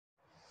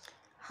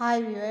Hi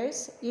viewers,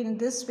 in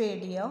this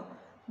video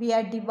we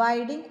are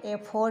dividing a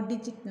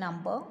 4-digit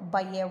number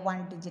by a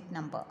 1-digit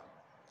number.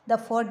 The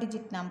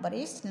 4-digit number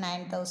is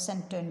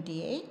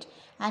 9028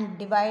 and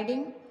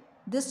dividing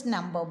this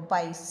number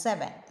by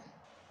 7.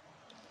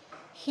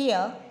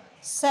 Here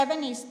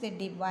 7 is the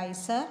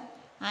divisor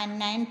and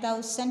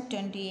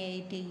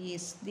 9028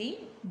 is the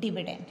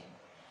dividend.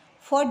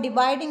 For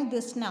dividing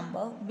this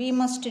number we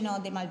must know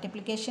the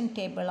multiplication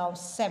table of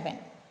 7.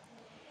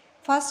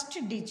 First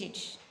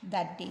digit,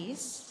 that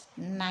is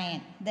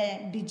 9.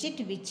 The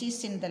digit which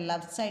is in the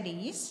left side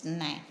is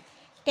 9.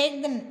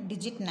 Take the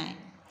digit 9.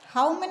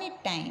 How many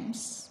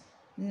times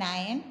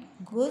 9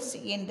 goes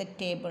in the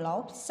table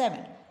of 7?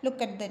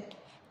 Look at the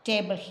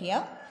table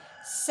here.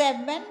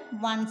 7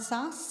 ones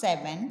are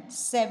 7,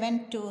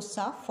 7 twos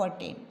are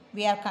 14.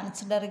 We are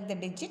considering the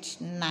digit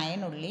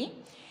 9 only.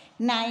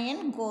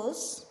 9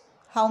 goes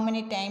how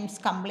many times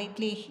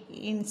completely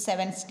in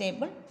 7's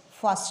table?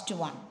 First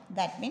one.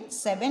 That means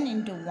 7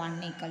 into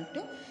 1 equal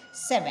to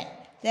 7.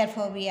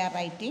 Therefore, we are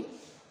writing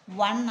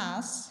 1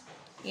 as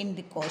in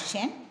the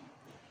quotient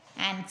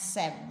and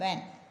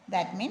 7.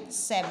 That means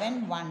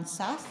 7 ones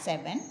are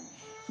 7.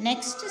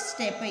 Next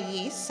step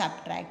is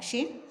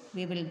subtraction.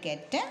 We will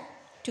get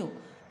 2.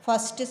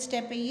 First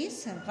step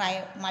is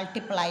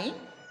multiplying.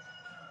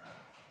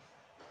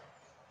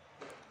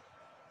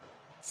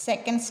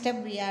 Second step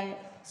we are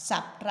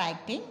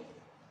subtracting.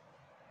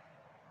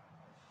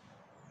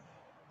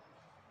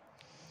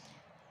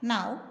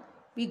 Now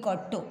we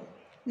got 2.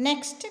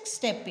 Next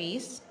step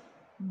is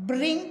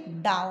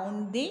bring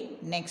down the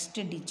next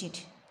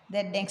digit.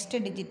 The next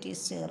digit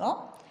is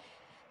 0.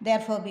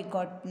 Therefore we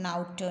got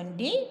now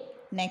 20.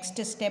 Next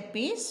step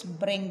is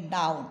bring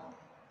down.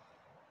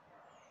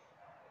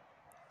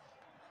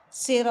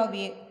 0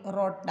 we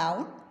wrote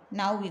down.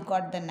 Now we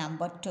got the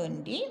number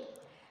 20.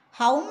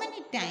 How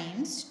many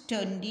times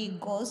 20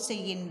 goes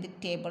in the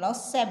table of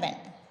 7?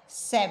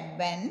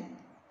 7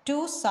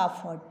 2s are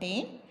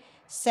 14.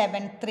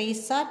 7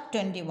 3s are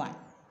 21.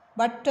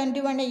 But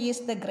 21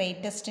 is the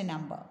greatest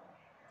number.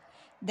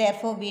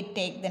 Therefore, we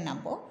take the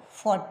number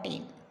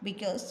 14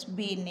 because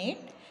we need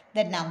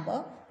the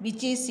number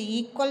which is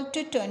equal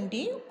to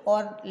 20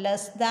 or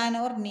less than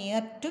or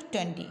near to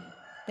 20.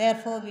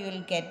 Therefore, we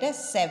will get a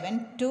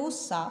 7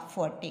 2s are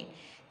 14.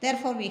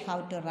 Therefore, we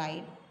have to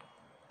write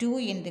 2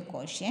 in the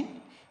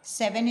quotient.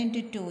 7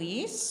 into 2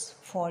 is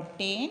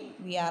 14.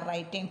 We are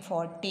writing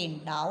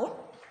 14 down.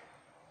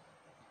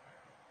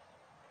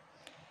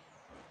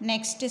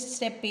 Next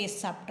step is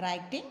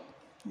subtracting.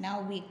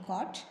 Now we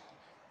got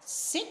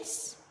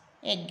 6.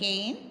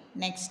 Again,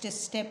 next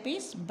step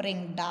is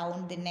bring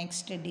down the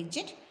next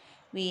digit.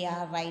 We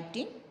are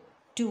writing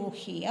 2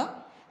 here.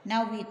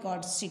 Now we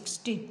got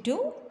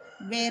 62.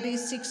 Where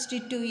is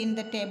 62 in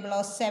the table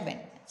of 7?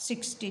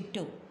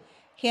 62.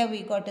 Here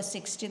we got a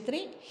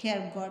 63.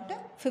 Here we got a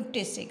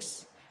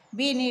 56.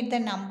 We need the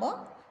number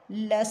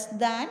less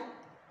than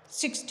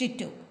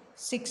 62.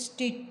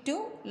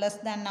 62 less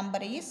than number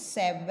is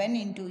 7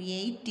 into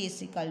 8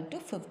 is equal to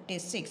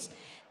 56.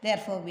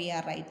 Therefore, we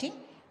are writing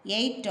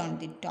 8 on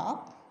the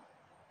top.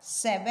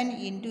 7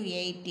 into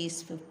 8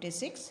 is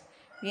 56.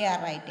 We are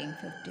writing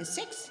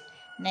 56.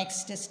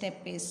 Next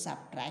step is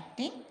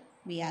subtracting.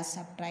 We are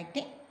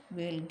subtracting.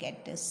 We will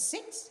get a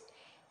 6.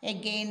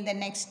 Again, the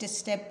next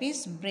step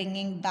is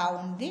bringing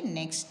down the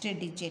next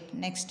digit.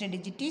 Next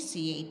digit is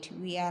 8.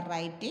 We are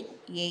writing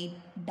 8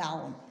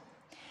 down.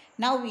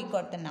 Now we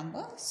got the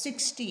number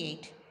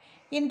 68.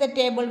 In the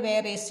table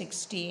where is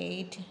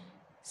 68?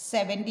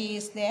 70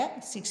 is there,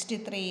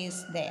 63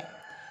 is there.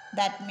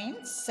 That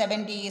means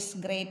 70 is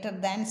greater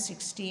than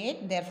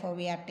 68. Therefore,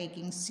 we are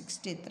taking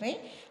 63.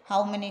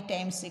 How many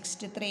times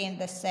 63 in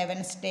the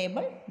 7's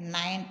table?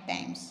 9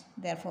 times.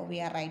 Therefore, we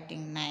are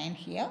writing 9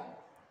 here.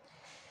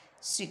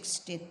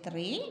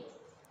 63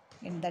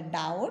 in the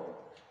down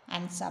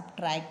and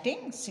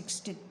subtracting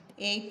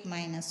 68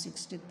 minus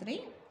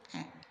 63.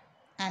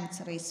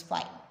 Answer is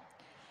 5.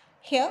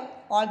 Here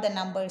all the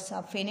numbers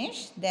are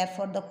finished.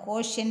 Therefore, the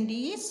quotient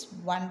is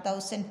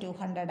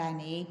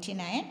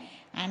 1289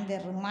 and the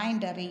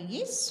remainder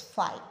is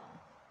 5.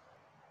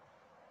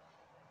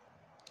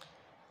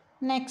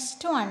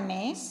 Next one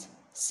is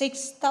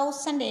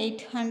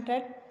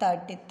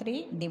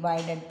 6833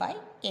 divided by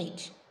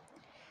 8.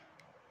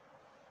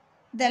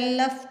 The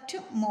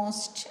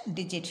leftmost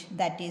digit,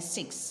 that is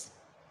 6.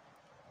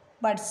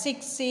 But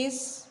 6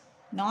 is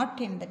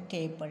not in the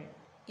table.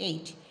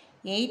 8.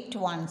 8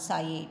 ones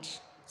are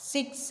 8.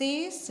 6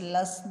 is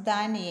less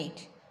than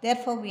 8.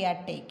 Therefore, we are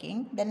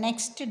taking the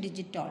next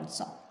digit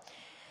also.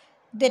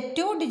 The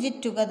two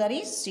digit together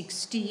is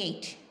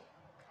 68.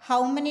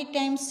 How many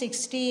times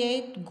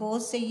 68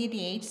 goes in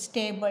 8's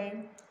table?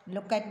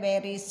 Look at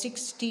where is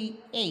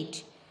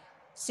 68.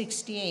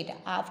 68.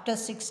 After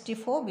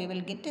 64, we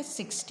will get a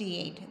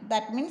 68.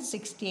 That means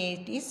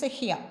 68 is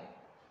here.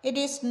 It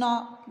is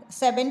not,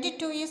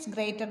 72 is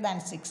greater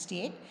than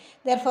 68.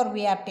 Therefore,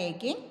 we are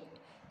taking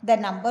the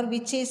number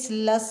which is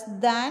less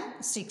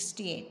than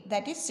 68.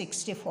 That is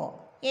 64.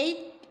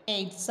 8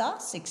 8s are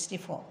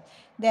 64.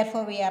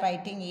 Therefore, we are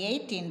writing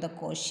 8 in the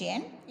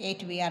quotient.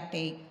 8 we are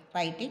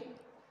writing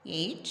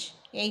 8.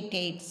 8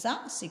 8s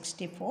are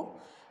 64.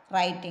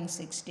 Writing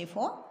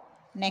 64.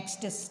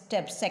 Next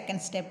step,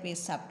 second step is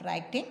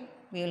subtracting.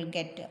 We will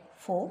get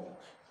 4.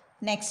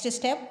 Next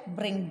step,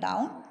 bring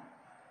down.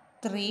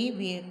 3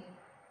 we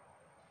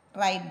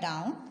write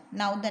down.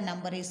 Now the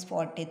number is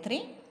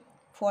 43.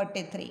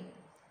 43.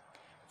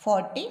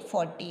 40,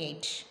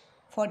 48.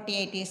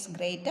 48 is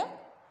greater.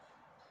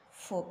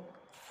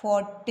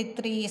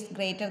 43 is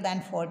greater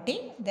than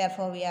 40.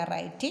 Therefore, we are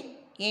writing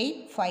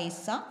 8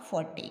 5s are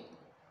 40.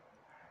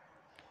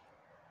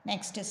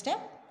 Next step,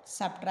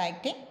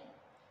 subtracting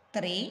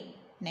 3.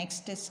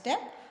 Next step,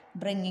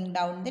 bringing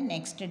down the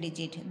next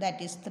digit.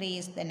 That is 3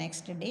 is the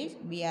next digit.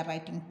 We are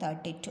writing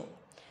 32.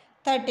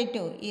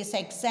 32 is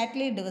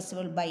exactly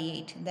divisible by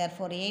 8.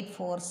 Therefore, 8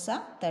 4s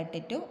are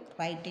 32.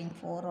 Writing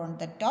 4 on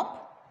the top.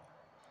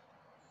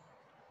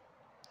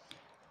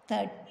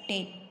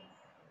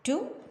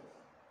 32.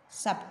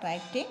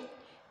 Subtracting,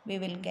 we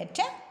will get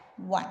a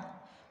 1.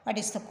 What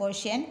is the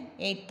quotient?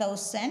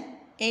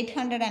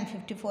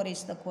 8,854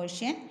 is the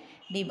quotient.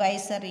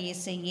 Divisor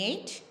is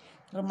 8.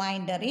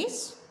 Remainder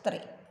is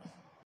 3.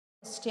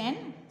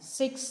 Question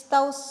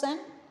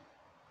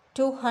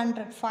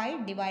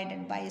 6,205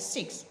 divided by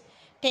 6.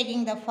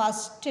 Taking the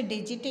first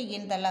digit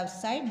in the left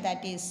side,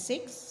 that is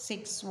 6.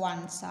 6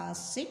 ones are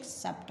 6.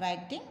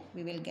 Subtracting,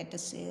 we will get a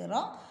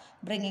 0.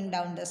 Bringing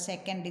down the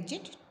second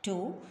digit,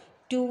 2.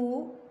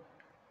 2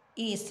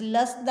 is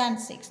less than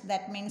 6.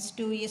 That means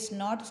 2 is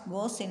not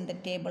goes in the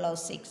table of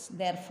 6.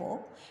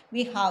 Therefore,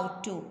 we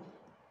have to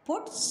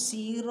put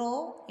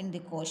 0 in the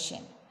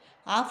quotient.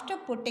 After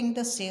putting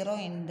the 0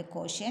 in the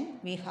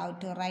quotient, we have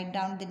to write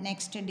down the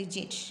next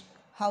digit.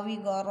 How we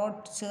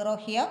wrote 0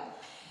 here?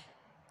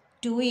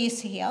 2 is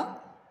here,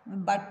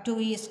 but 2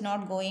 is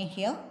not going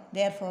here.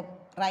 Therefore,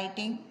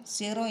 writing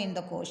 0 in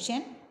the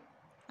quotient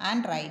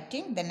and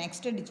writing the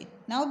next digit.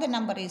 Now the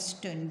number is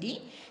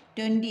 20.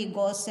 20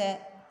 goes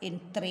in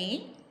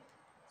 3.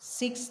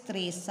 6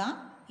 3s are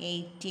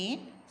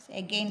 18.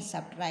 Again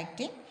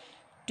subtracting.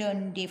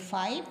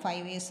 25.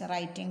 5 is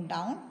writing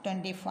down.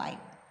 25.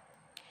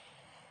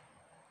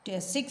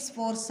 6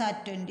 4s are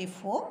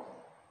 24.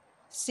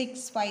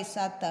 6 5s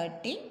are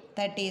 30.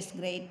 30 is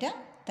greater.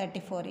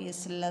 34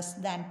 is less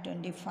than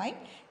 25.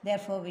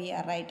 Therefore, we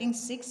are writing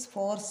 6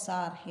 4s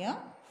are here.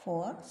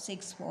 4.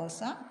 6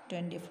 4s are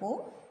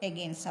 24.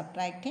 Again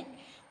subtracting.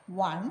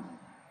 1.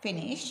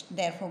 Finished.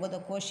 Therefore, the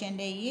quotient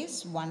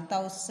is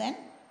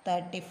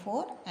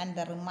 1034 and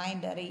the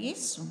remainder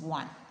is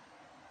 1.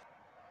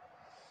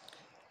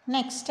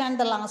 Next and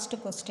the last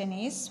question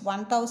is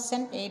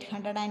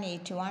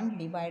 1881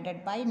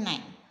 divided by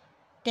 9.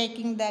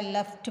 Taking the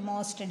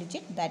leftmost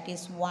digit, that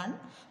is 1.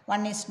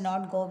 1 is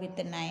not go with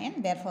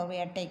 9. Therefore, we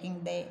are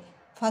taking the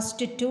first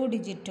 2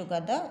 digits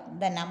together.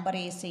 The number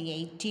is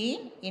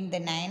 18 in the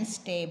 9's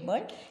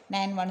table.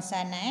 9 ones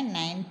are 9.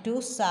 9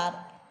 2s are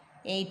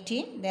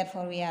 18.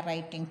 Therefore, we are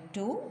writing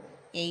 2.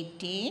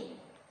 18.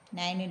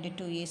 9 into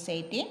 2 is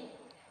 18.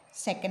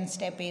 Second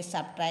step is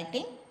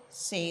subtracting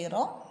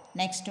 0.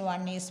 Next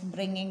one is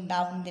bringing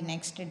down the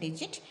next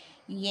digit.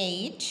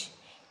 8.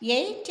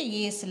 8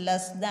 is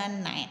less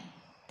than 9.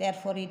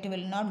 Therefore, it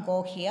will not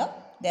go here.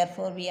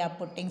 Therefore, we are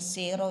putting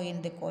 0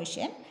 in the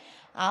quotient.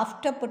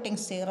 After putting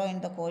 0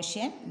 in the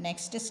quotient,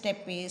 next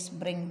step is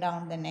bring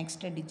down the next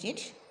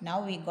digit.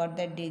 Now, we got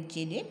the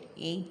digit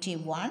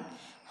 81.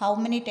 How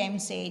many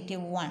times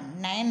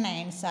 81? 9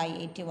 9s are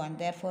 81.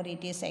 Therefore,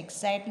 it is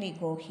exactly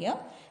go here.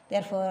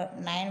 Therefore,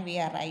 9 we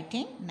are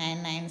writing.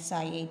 9 9s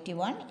are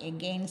 81.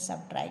 Again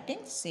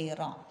subtracting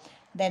 0.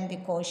 Then the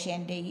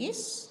quotient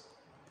is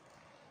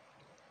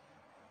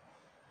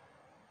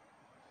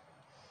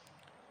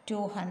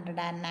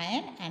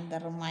 209 and the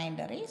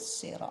remainder is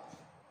 0.